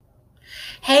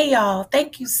Hey, y'all.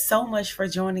 Thank you so much for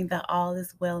joining the All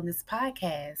is Wellness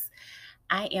podcast.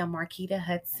 I am Marquita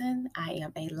Hudson. I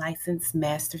am a licensed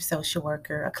master social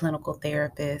worker, a clinical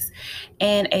therapist,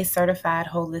 and a certified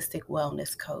holistic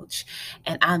wellness coach.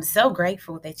 And I'm so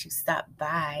grateful that you stopped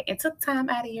by and took time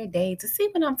out of your day to see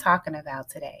what I'm talking about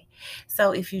today.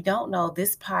 So, if you don't know,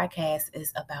 this podcast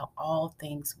is about all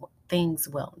things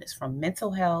wellness, from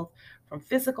mental health, from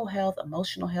physical health,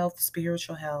 emotional health,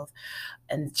 spiritual health,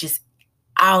 and just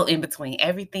all in between,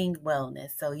 everything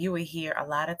wellness. So you will hear a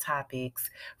lot of topics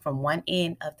from one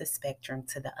end of the spectrum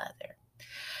to the other.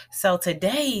 So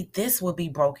today, this will be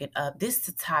broken up.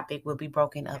 This topic will be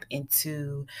broken up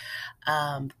into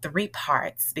three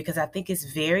parts because I think it's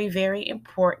very, very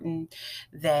important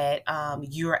that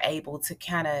you're able to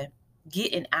kind of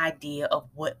get an idea of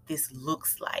what this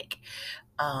looks like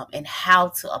and how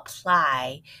to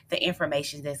apply the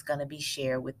information that's going to be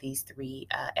shared with these three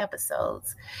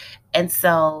episodes. And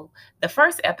so the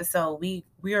first episode we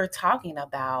are talking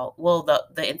about, well,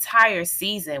 the entire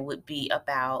season would be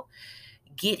about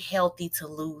get healthy to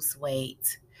lose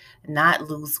weight, not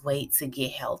lose weight to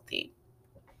get healthy.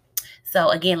 So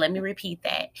again, let me repeat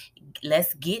that.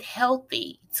 Let's get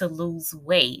healthy to lose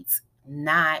weight,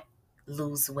 not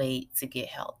lose weight to get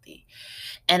healthy.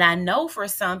 And I know for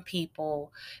some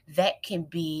people that can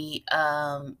be,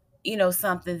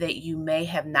 something that you may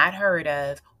have not heard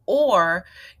of, or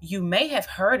you may have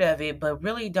heard of it, but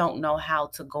really don't know how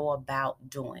to go about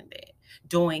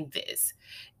doing this.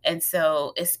 And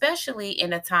so, especially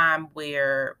in a time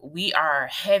where we are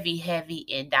heavy, heavy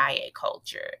in diet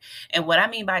culture. And what I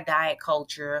mean by diet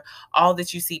culture, all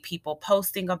that you see people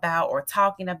posting about or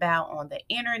talking about on the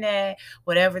internet,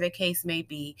 whatever the case may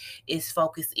be, is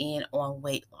focused in on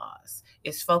weight loss.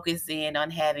 It's focused in on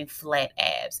having flat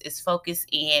abs. It's focused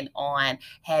in on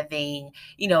having,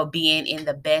 being in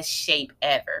the best shape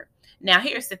ever. Now,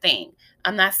 here's the thing.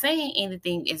 I'm not saying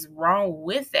anything is wrong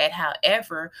with that.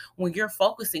 However, when you're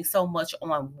focusing so much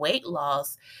on weight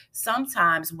loss,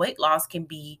 sometimes weight loss can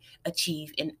be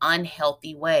achieved in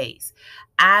unhealthy ways.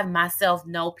 I myself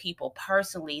know people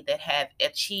personally that have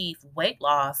achieved weight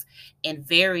loss in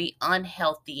very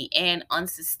unhealthy and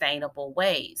unsustainable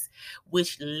ways,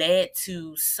 which led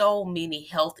to so many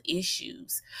health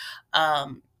issues.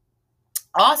 Um,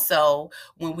 Also,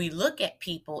 when we look at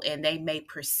people and they may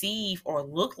perceive or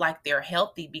look like they're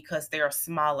healthy because they're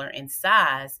smaller in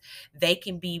size, they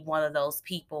can be one of those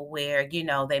people where,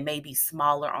 they may be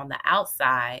smaller on the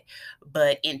outside,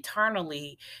 but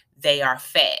internally they are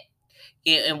fat.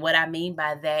 And what I mean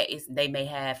by that is they may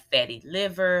have fatty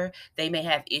liver, they may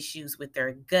have issues with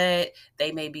their gut,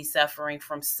 they may be suffering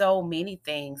from so many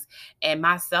things. And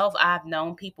myself, I've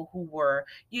known people who were,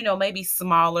 maybe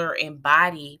smaller in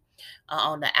body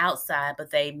on the outside,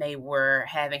 but they may were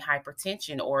having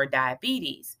hypertension or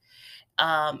diabetes.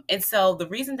 And so the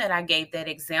reason that I gave that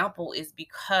example is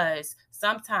because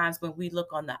sometimes when we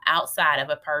look on the outside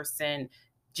of a person,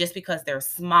 just because they're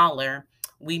smaller,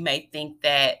 we may think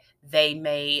that they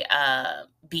may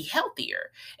be healthier.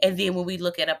 And then when we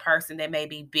look at a person that may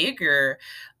be bigger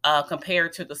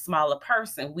compared to the smaller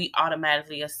person, we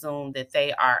automatically assume that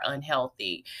they are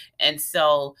unhealthy. And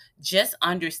so just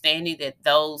understanding that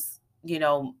those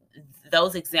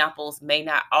examples may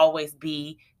not always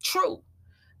be true.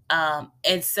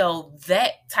 And so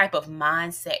that type of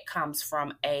mindset comes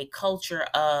from a culture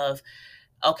of,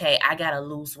 okay, I got to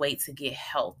lose weight to get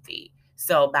healthy.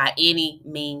 So by any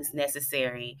means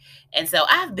necessary. And so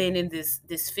I've been in this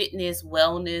fitness,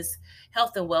 wellness,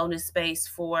 health and wellness space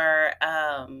for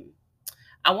I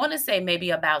want to say maybe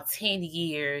about 10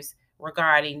 years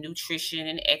regarding nutrition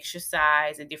and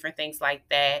exercise and different things like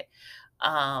that.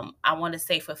 I want to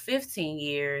say for 15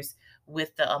 years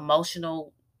with the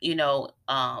emotional, emotional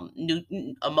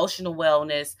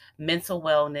wellness, mental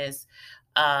wellness,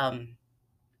 um,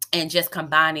 and just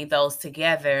combining those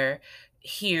together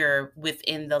here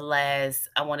within the last,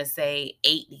 I want to say,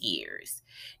 8 years.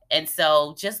 And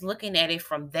so just looking at it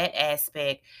from that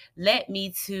aspect led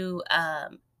me to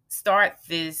start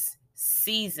this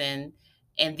season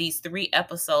and these three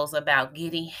episodes about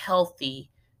getting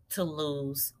healthy to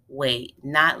lose weight,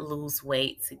 not lose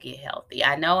weight to get healthy.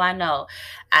 I know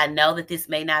that this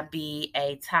may not be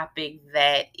a topic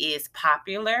that is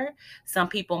popular. Some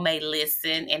people may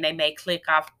listen and they may click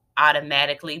off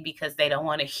automatically because they don't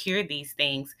want to hear these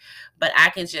things. But I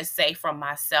can just say from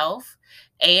myself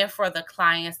and for the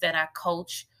clients that I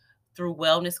coach through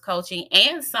wellness coaching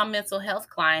and some mental health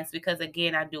clients, because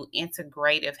again, I do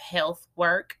integrative health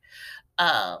work.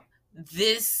 Uh,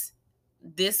 this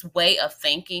this way of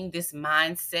thinking, this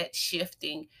mindset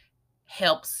shifting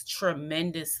helps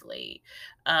tremendously.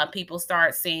 People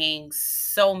start seeing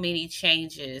so many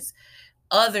changes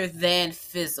other than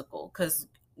physical, because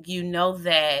you know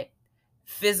that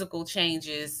physical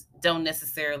changes don't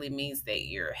necessarily means that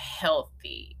you're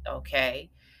healthy. Okay,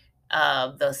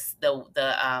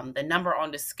 the number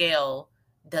on the scale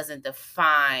doesn't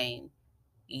define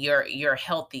your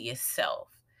healthiest self.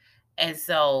 And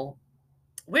so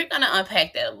we're going to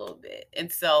unpack that a little bit. And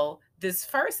so this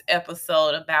first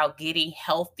episode about getting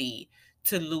healthy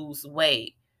to lose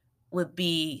weight would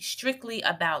be strictly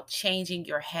about changing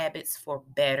your habits for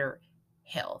better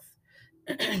health.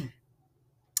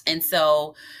 And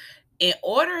so in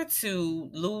order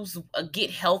to get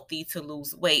healthy to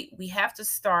lose weight, we have to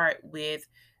start with,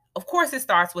 of course, it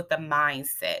starts with the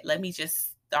mindset. Let me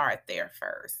just start there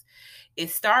first. It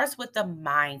starts with the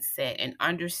mindset and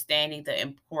understanding the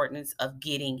importance of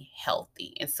getting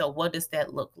healthy. And so, what does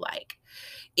that look like?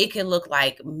 It can look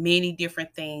like many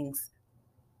different things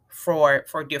for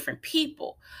different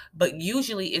people, but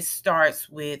usually it starts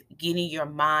with getting your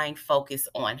mind focused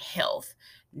on health,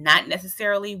 not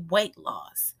necessarily weight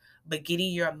loss, but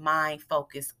getting your mind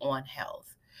focused on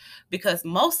health. Because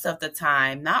most of the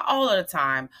time, not all of the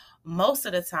time, most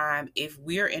of the time, if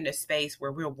we're in a space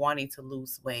where we're wanting to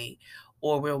lose weight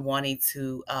or we're wanting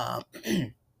to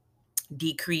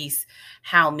decrease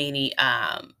how many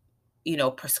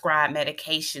prescribed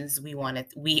medications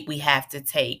we have to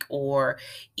take, or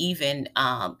even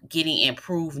getting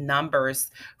improved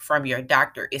numbers from your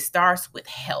doctor, it starts with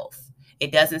health.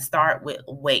 It doesn't start with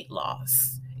weight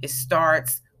loss. It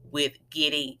starts with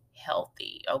getting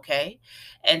healthy. Okay,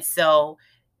 and so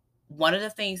one of the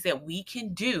things that we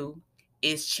can do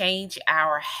is change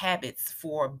our habits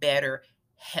for better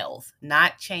health,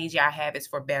 not change our habits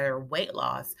for better weight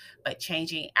loss, but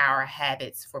changing our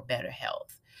habits for better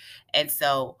health. And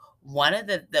so, one of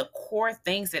the core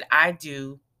things that I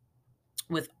do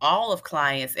with all of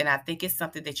clients, and I think it's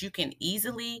something that you can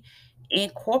easily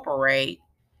incorporate,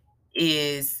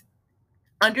 is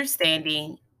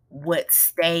understanding what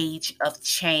stage of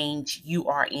change you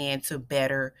are in to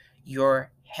better your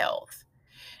health.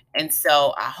 And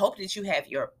so I hope that you have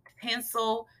your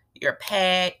pencil, your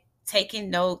pad, taking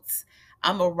notes.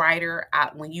 I'm a writer.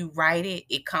 When you write it,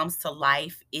 it comes to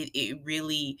life. It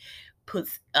really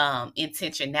puts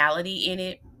intentionality in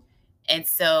it. And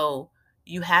so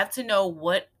you have to know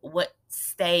what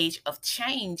stage of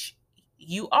change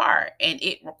you are, and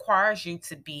it requires you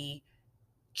to be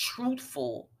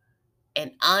truthful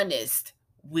and honest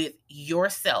with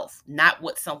yourself, not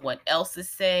what someone else's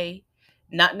say,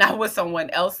 not what someone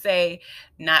else say,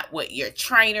 not what your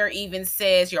trainer even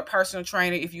says, your personal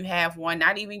trainer if you have one,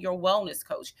 not even your wellness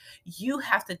coach. You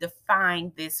have to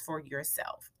define this for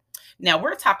yourself. Now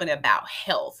we're talking about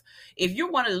health. If you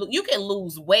want to, you can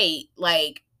lose weight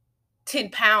like 10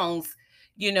 pounds,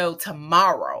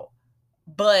 tomorrow,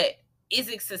 but is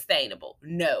it sustainable?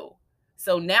 No.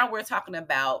 So now we're talking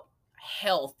about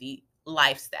healthy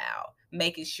lifestyle,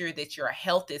 making sure that your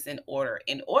health is in order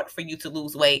for you to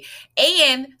lose weight,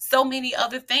 and so many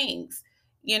other things,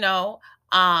 you know.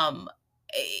 Um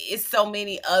it's so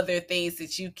many other things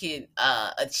that you can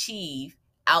achieve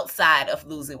outside of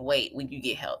losing weight when you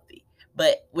get healthy.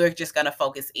 But we're just going to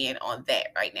focus in on that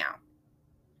right now.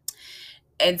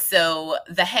 And so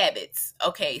the habits.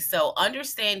 Okay, so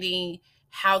understanding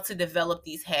how to develop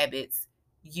these habits,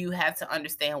 you have to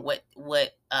understand what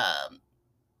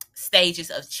stages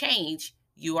of change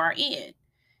you are in.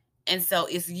 And so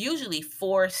it's usually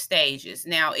 4 stages.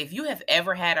 Now, if you have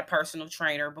ever had a personal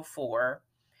trainer before,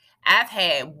 I've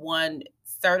had one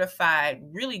certified,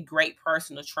 really great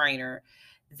personal trainer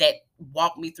that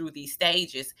walked me through these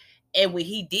stages. And when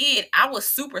he did, I was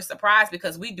super surprised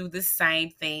because we do the same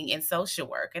thing in social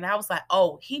work. And I was like,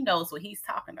 oh, he knows what he's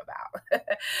talking about.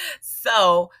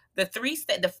 So the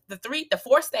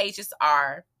 4 stages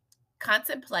are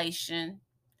contemplation,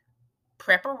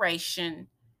 preparation,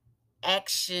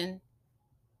 action,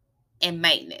 and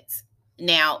maintenance.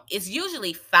 Now, it's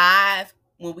usually 5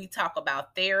 when we talk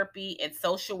about therapy and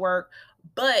social work,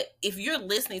 but if you're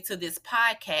listening to this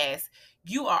podcast,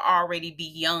 you are already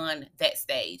beyond that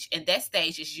stage. And that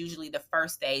stage is usually the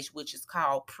first stage, which is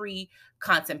called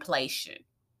pre-contemplation.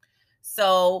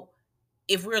 So,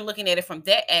 if we're looking at it from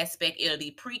that aspect, it'll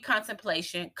be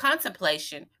pre-contemplation,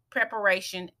 contemplation,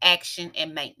 preparation, action,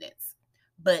 and maintenance.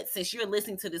 But since you're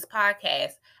listening to this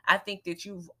podcast, I think that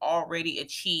you've already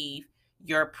achieved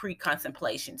your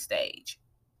pre-contemplation stage.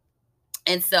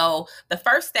 And so the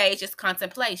first stage is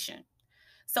contemplation.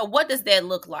 So what does that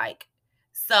look like?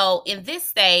 So in this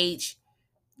stage,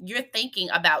 you're thinking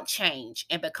about change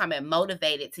and becoming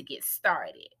motivated to get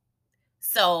started.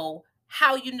 So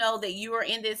how you know that you are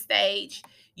in this stage.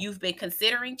 You've been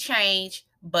considering change,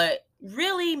 but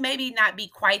really maybe not be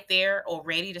quite there or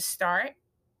ready to start.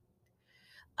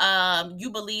 You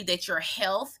believe that your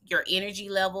health, your energy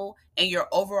level, and your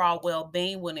overall well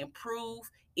being will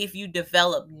improve if you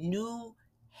develop new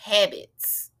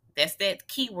habits. That's that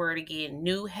key word again,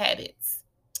 new habits.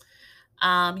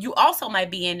 You also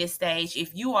might be in this stage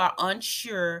if you are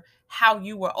unsure how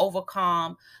you will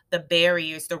overcome the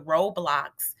barriers, the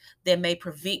roadblocks that may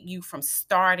prevent you from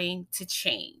starting to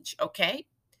change. Okay.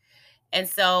 And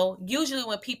so, usually,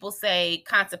 when people say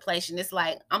contemplation, it's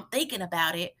like, I'm thinking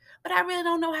about it, but I really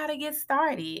don't know how to get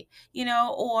started,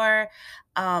 or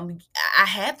I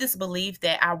have this belief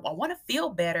that I want to feel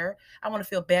better. I want to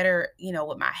feel better,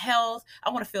 with my health. I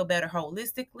want to feel better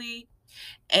holistically.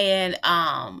 And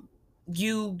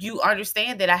you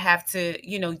understand that I have to,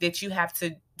 that you have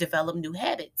to develop new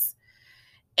habits,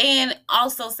 and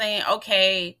also saying,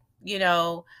 okay,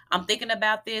 I'm thinking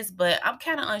about this, but I'm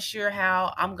kind of unsure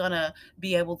how I'm gonna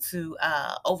be able to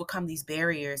overcome these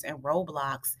barriers and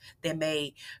roadblocks that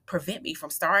may prevent me from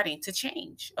starting to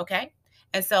change. Okay,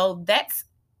 and so that's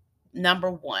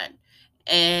number one.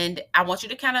 And I want you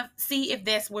to kind of see if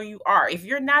that's where you are. If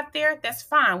you're not there, that's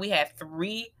fine. We have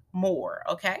three more.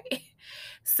 Okay,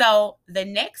 so the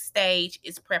next stage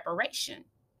is preparation.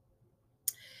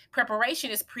 Preparation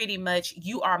is pretty much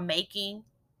you are making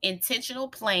intentional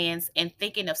plans and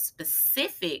thinking of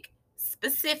specific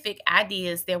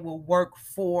ideas that will work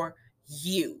for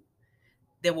you,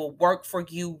 that will work for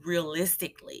you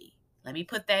realistically. Let me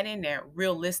put that in there,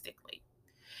 realistically.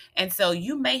 And so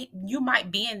you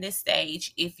might be in this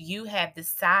stage if you have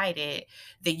decided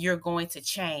that you're going to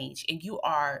change and you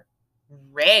are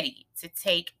ready to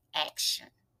take action.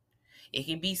 It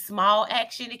can be small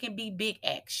action, it can be big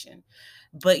action,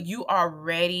 but you are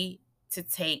ready to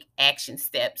take action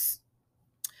steps.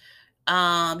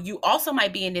 You also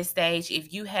might be in this stage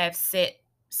if you have set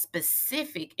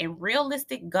specific and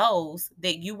realistic goals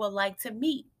that you would like to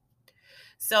meet.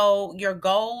 So your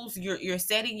goals, you're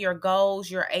setting your goals,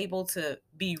 you're able to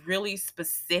be really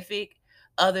specific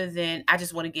other than I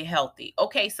just want to get healthy.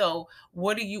 Okay, so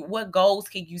what goals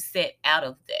can you set out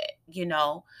of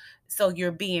that, So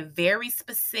you're being very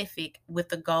specific with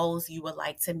the goals you would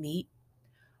like to meet.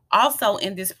 Also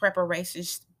in this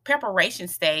preparation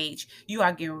stage, you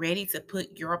are getting ready to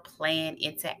put your plan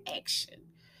into action.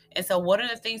 And so what are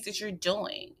the things that you're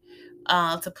doing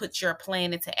to put your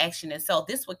plan into action? And so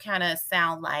this would kind of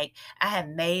sound like I have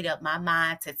made up my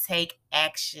mind to take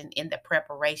action in the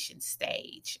preparation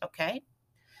stage. Okay.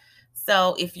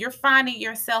 So if you're finding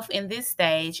yourself in this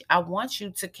stage, I want you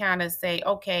to kind of say,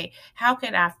 okay, how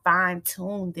can I fine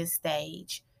tune this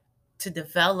stage to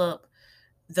develop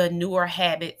the newer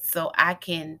habits so I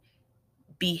can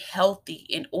be healthy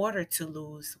in order to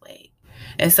lose weight?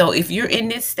 And so if you're in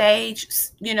this stage,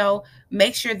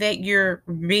 make sure that you're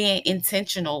being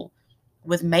intentional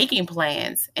with making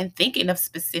plans and thinking of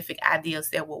specific ideas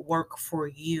that will work for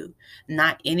you,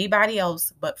 not anybody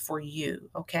else, but for you.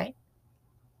 Okay.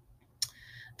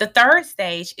 The third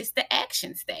stage is the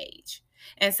action stage.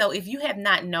 And so if you have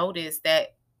not noticed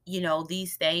that,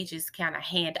 these stages kind of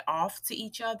hand off to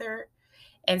each other.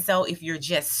 And so if you're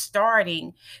just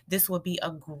starting, this would be a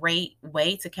great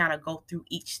way to kind of go through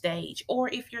each stage. Or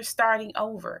if you're starting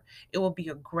over, it will be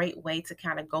a great way to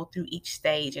kind of go through each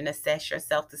stage and assess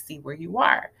yourself to see where you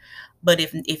are. But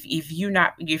if you're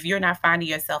not finding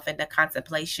yourself in the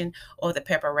contemplation or the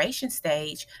preparation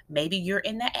stage, maybe you're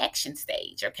in the action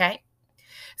stage, okay?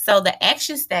 So the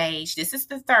action stage, this is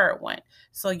the third one.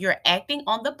 So you're acting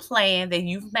on the plan that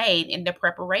you've made in the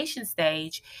preparation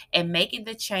stage and making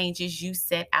the changes you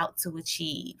set out to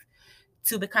achieve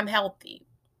to become healthy.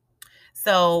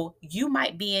 So you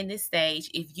might be in this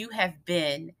stage if you have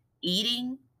been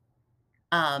eating,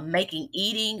 making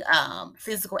eating,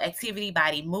 physical activity,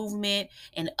 body movement,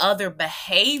 and other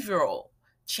behavioral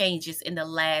changes in the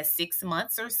last 6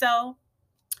 months or so.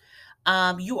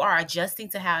 You are adjusting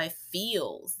to how it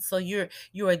feels. So you're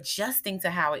adjusting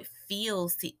to how it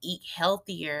feels to eat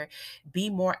healthier, be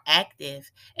more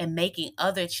active, and making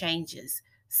other changes,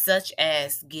 such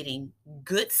as getting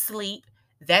good sleep.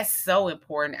 That's so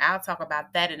important. I'll talk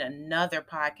about that in another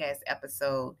podcast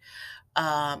episode.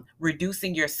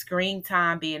 Reducing your screen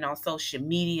time, being on social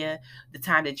media, the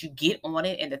time that you get on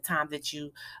it, and the time that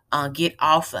you get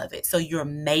off of it. So you're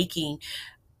making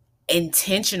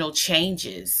intentional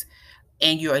changes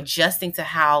and you're adjusting to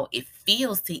how it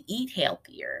feels to eat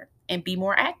healthier and be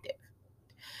more active.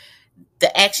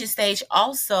 The action stage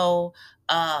also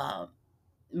uh,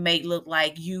 may look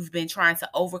like you've been trying to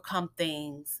overcome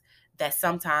things that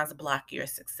sometimes block your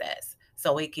success.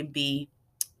 So it can be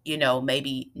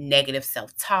maybe negative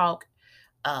self-talk,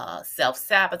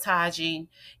 self-sabotaging.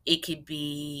 It could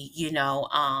be,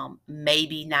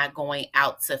 maybe not going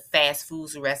out to fast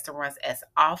foods restaurants as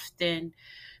often.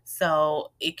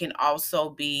 So it can also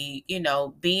be,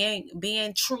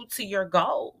 being true to your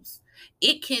goals.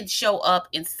 It can show up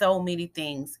in so many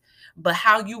things, but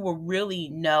how you will really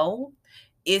know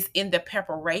is in the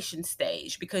preparation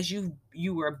stage, because you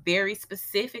were very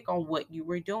specific on what you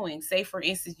were doing. Say for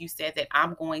instance, you said that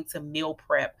I'm going to meal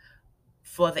prep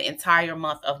for the entire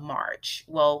month of March.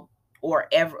 Well, or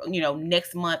ever,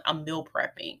 next month I'm meal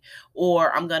prepping,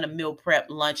 or I'm going to meal prep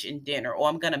lunch and dinner, or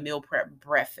I'm going to meal prep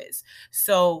breakfast.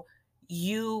 So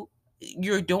you're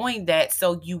doing that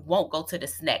so you won't go to the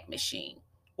snack machine,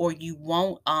 or you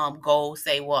won't go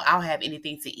say, well, I don't have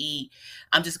anything to eat,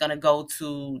 I'm just going to go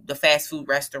to the fast food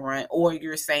restaurant. Or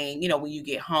you're saying, when you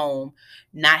get home,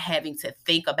 not having to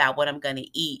think about what I'm going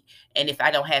to eat, and if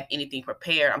I don't have anything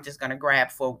prepared, I'm just going to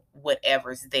grab for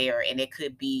whatever's there. And it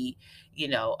could be,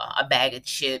 a bag of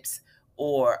chips,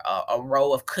 or a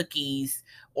row of cookies,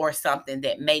 or something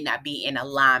that may not be in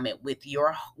alignment with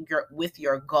your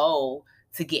goal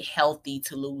to get healthy,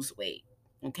 to lose weight.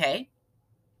 Okay?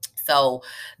 So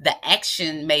the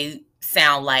action may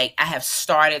sound like, I have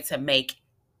started to make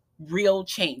real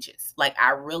changes. Like,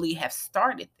 I really have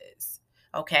started this.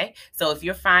 Okay. So if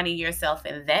you're finding yourself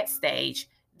in that stage,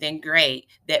 then great.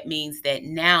 That means that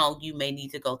now you may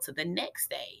need to go to the next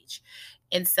stage.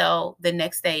 And so the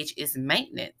next stage is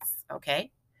maintenance.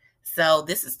 Okay. So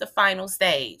this is the final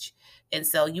stage. And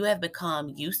so you have become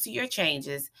used to your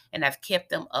changes and have kept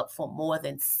them up for more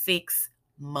than 6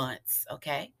 months.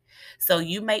 Okay. So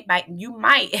you might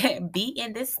be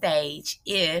in this stage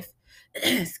if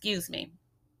excuse me,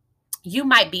 you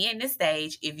might be in this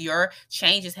stage if your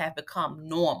changes have become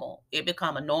normal. It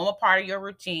become a normal part of your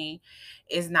routine.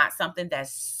 It's not something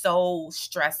that's so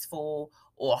stressful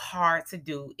or hard to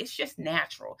do. It's just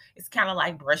natural. It's kind of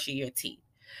like brushing your teeth.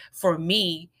 For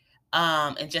me,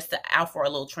 and just to out for a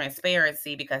little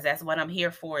transparency, because that's what I'm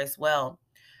here for as well.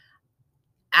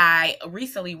 I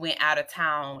recently went out of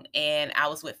town and I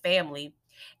was with family,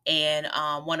 and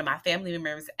one of my family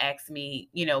members asked me,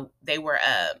 they were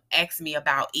asked me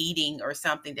about eating or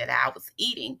something that I was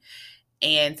eating,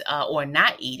 and or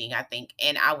not eating, I think.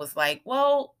 And I was like,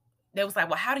 well, they was like,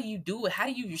 well, how do you do it? How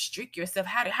do you restrict yourself?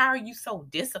 How are you so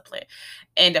disciplined?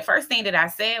 And the first thing that I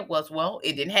said was, well,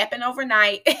 it didn't happen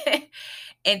overnight.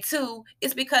 And two,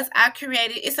 it's because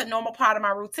it's a normal part of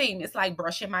my routine. It's like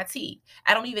brushing my teeth.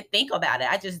 I don't even think about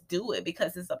it. I just do it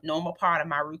because it's a normal part of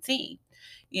my routine.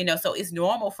 So it's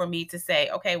normal for me to say,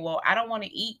 okay, well, I don't want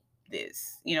to eat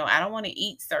this. I don't want to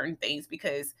eat certain things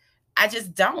because I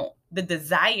just don't. The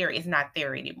desire is not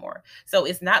there anymore. So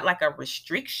it's not like a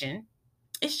restriction.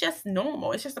 It's just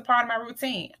normal. It's just a part of my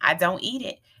routine. I don't eat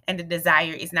it, and the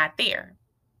desire is not there.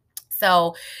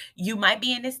 So you might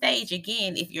be in this stage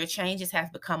again if your changes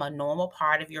have become a normal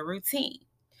part of your routine.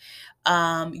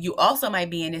 You also might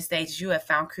be in this stage you have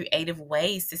found creative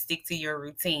ways to stick to your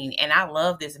routine. And I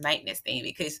love this maintenance thing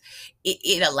because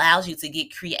it allows you to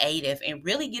get creative and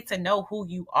really get to know who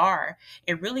you are,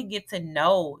 and really get to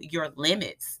know your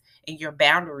limits and your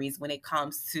boundaries when it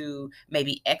comes to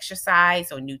maybe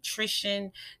exercise or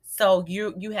nutrition. So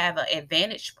you have an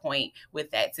advantage point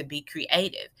with that to be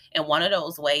creative. And one of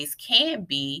those ways can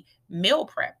be meal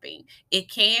prepping. It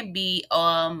can be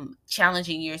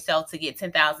challenging yourself to get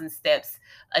 10,000 steps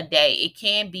a day. It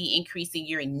can be increasing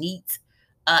your NEAT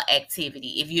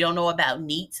activity. If you don't know about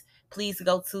NEAT, please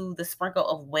go to the Sprinkle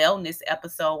of Wellness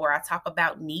episode where I talk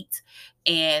about NEAT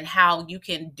and how you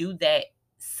can do that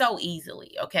so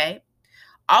easily. Okay.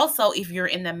 Also, if you're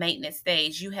in the maintenance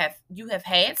stage, you have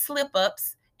had slip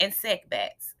ups and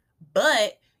setbacks,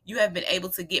 but you have been able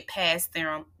to get past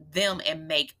them and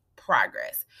make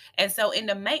progress. And so in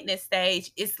the maintenance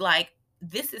stage, it's like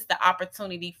this is the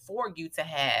opportunity for you to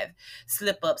have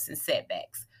slip ups and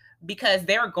setbacks, because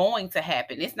they're going to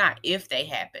happen. It's not if they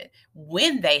happen.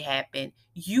 When they happen,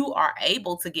 you are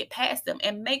able to get past them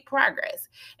and make progress.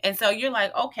 And so you're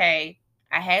like, okay,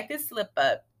 I had this slip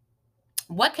up.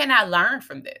 What can I learn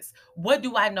from this? What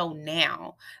do I know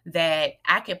now that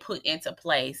I can put into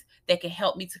place that can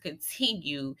help me to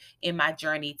continue in my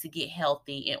journey to get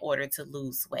healthy in order to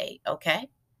lose weight? Okay.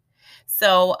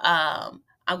 So I'm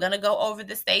going to go over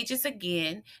the stages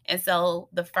again. And so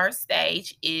the first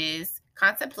stage is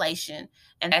contemplation.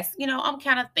 And that's, I'm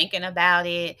kind of thinking about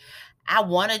it. I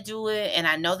want to do it and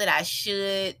I know that I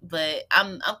should, but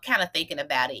I'm kind of thinking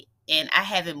about it and I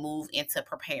haven't moved into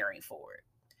preparing for it.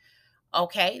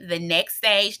 Okay, the next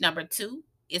stage, number two,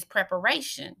 is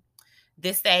preparation.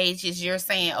 This stage is you're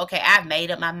saying, okay, I've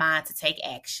made up my mind to take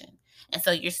action. And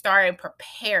so you're starting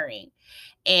preparing.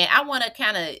 And I want to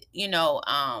kind of,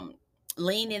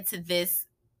 lean into this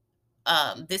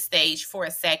stage for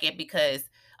a second, because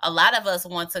a lot of us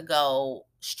want to go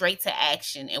straight to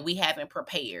action and we haven't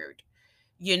prepared,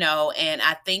 and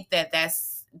I think that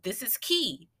this is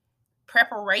key.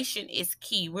 Preparation is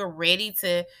key. We're ready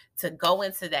to go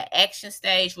into that action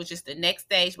stage, which is the next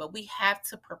stage, but we have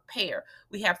to prepare.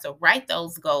 We have to write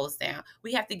those goals down.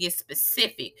 We have to get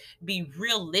specific, be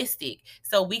realistic,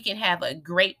 so we can have a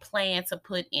great plan to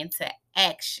put into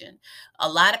action. A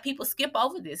lot of people skip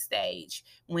over this stage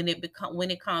when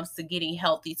it comes to getting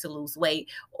healthy, to lose weight,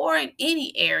 or in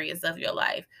any areas of your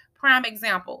life. Prime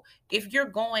example, if you're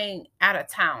going out of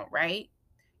town, right?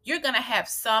 You're going to have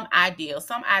some idea,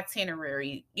 some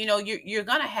itinerary. You're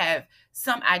going to have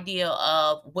some idea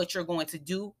of what you're going to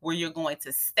do, where you're going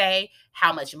to stay,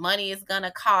 how much money is going to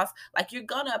cost. Like, you're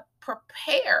going to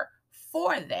prepare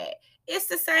for that. It's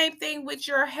the same thing with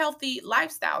your healthy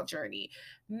lifestyle journey.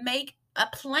 Make a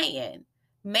plan.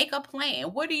 Make a plan.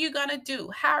 What are you going to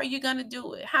do? How are you going to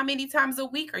do it? How many times a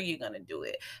week are you going to do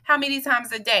it? How many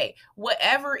times a day?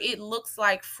 Whatever it looks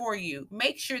like for you,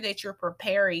 make sure that you're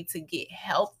preparing to get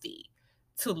healthy,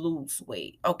 to lose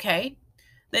weight. Okay.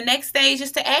 The next stage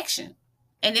is to action.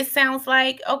 And it sounds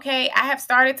like, okay, I have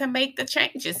started to make the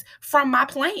changes from my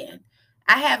plan.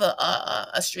 I have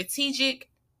a strategic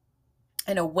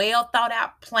and a well thought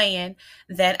out plan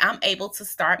that I'm able to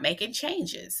start making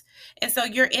changes. And so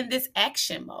you're in this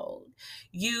action mode.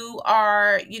 You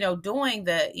are, doing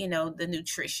the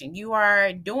nutrition. You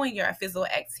are doing your physical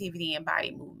activity and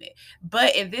body movement.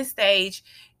 But in this stage,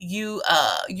 you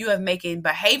have making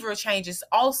behavioral changes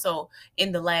also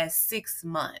in the last 6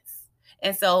 months.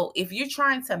 And so if you're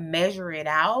trying to measure it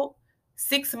out,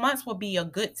 6 months will be a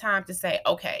good time to say,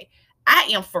 okay, I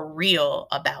am for real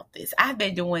about this. I've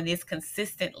been doing this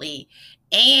consistently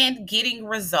and getting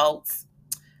results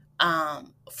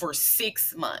for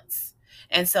 6 months.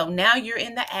 And so now you're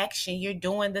in the action. You're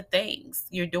doing the things.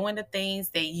 You're doing the things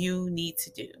that you need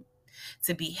to do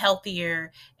to be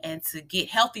healthier and to get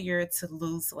healthier, to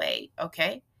lose weight.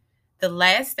 Okay. The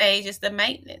last stage is the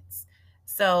maintenance.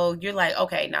 So you're like,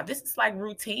 okay, now this is like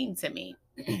routine to me.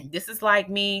 This is like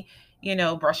me,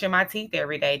 brushing my teeth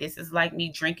every day. This is like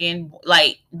me drinking,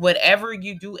 like whatever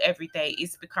you do every day,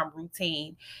 it's become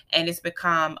routine, and it's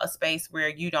become a space where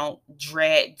you don't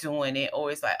dread doing it,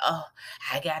 or it's like, oh,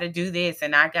 I got to do this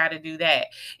and I got to do that.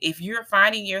 If you're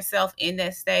finding yourself in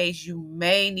that stage, you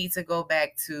may need to go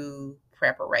back to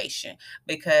preparation,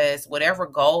 because whatever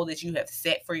goal that you have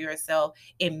set for yourself,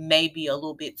 it may be a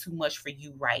little bit too much for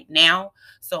you right now.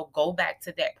 So go back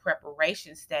to that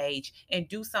preparation stage and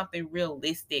do something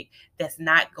realistic that's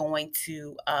not going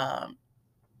to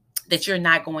that you're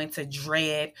not going to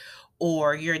dread,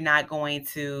 or you're not going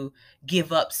to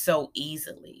give up so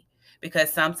easily.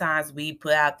 Because sometimes we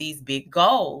put out these big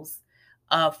goals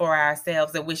for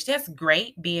ourselves, in which that's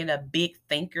great, being a big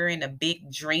thinker and a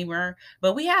big dreamer,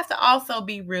 but we have to also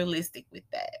be realistic with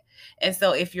that. And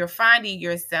so if you're finding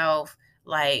yourself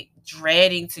like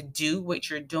dreading to do what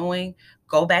you're doing,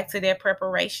 go back to that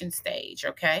preparation stage.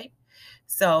 Okay.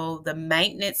 So the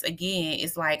maintenance again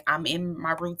is like, I'm in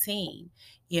my routine.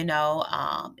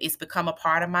 It's become a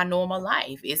part of my normal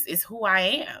life. It's who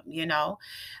I am.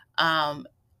 Um,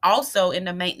 Also in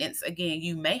the maintenance, again,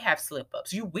 you may have slip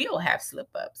ups. You will have slip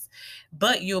ups,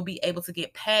 but you'll be able to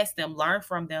get past them, learn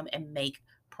from them, and make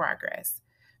progress.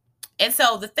 And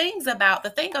so the thing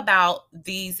about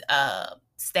these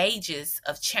stages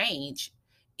of change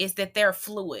is that they're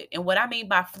fluid. And what I mean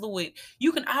by fluid,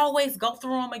 you can always go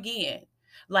through them again.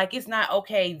 Like, it's not,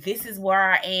 okay, this is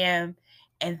where I am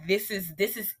and this is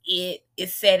it.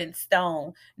 It's set in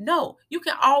stone. No, you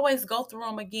can always go through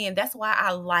them again. That's why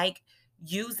I like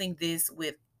using this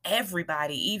with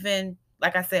everybody, even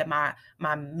like I said, my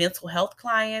mental health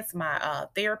clients, my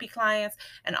therapy clients,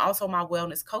 and also my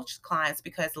wellness coach clients,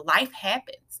 because life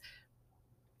happens.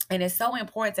 And it's so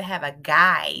important to have a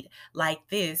guide like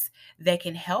this that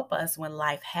can help us when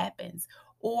life happens.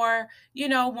 Or,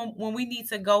 when we need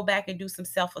to go back and do some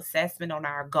self assessment on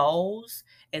our goals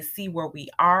and see where we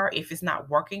are, if it's not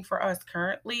working for us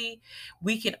currently,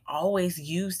 we can always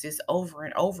use this over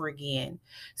and over again.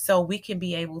 So we can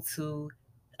be able to,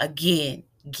 again,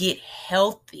 get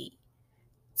healthy,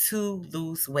 to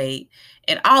lose weight,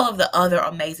 and all of the other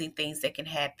amazing things that can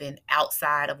happen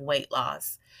outside of weight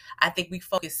loss. I think we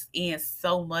focus in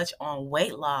so much on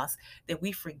weight loss that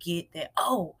we forget that,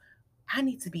 oh, I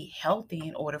need to be healthy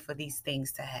in order for these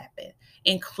things to happen,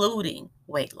 including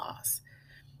weight loss.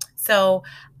 So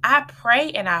I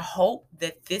pray and I hope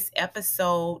that this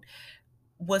episode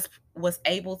was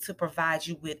able to provide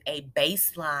you with a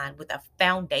baseline, with a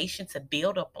foundation to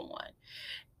build upon,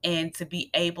 and to be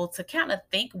able to kind of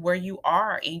think where you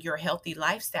are in your healthy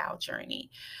lifestyle journey.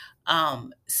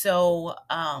 This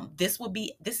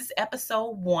is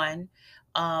episode 1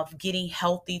 of Getting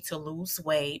Healthy to Lose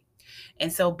Weight.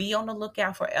 And so be on the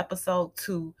lookout for episode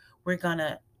 2. We're going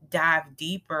to dive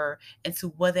deeper into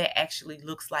what that actually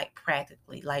looks like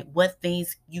practically, like what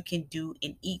things you can do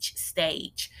in each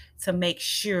stage to make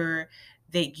sure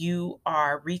that you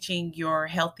are reaching your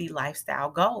healthy lifestyle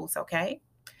goals, okay?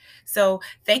 So,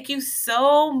 thank you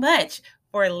so much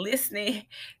for listening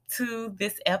to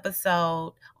this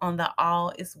episode on the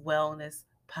All is Wellness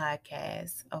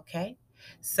podcast. Okay.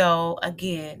 So,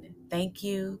 again, thank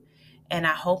you. And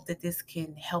I hope that this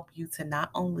can help you to not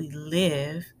only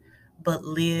live, but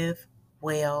live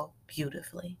well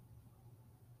beautifully.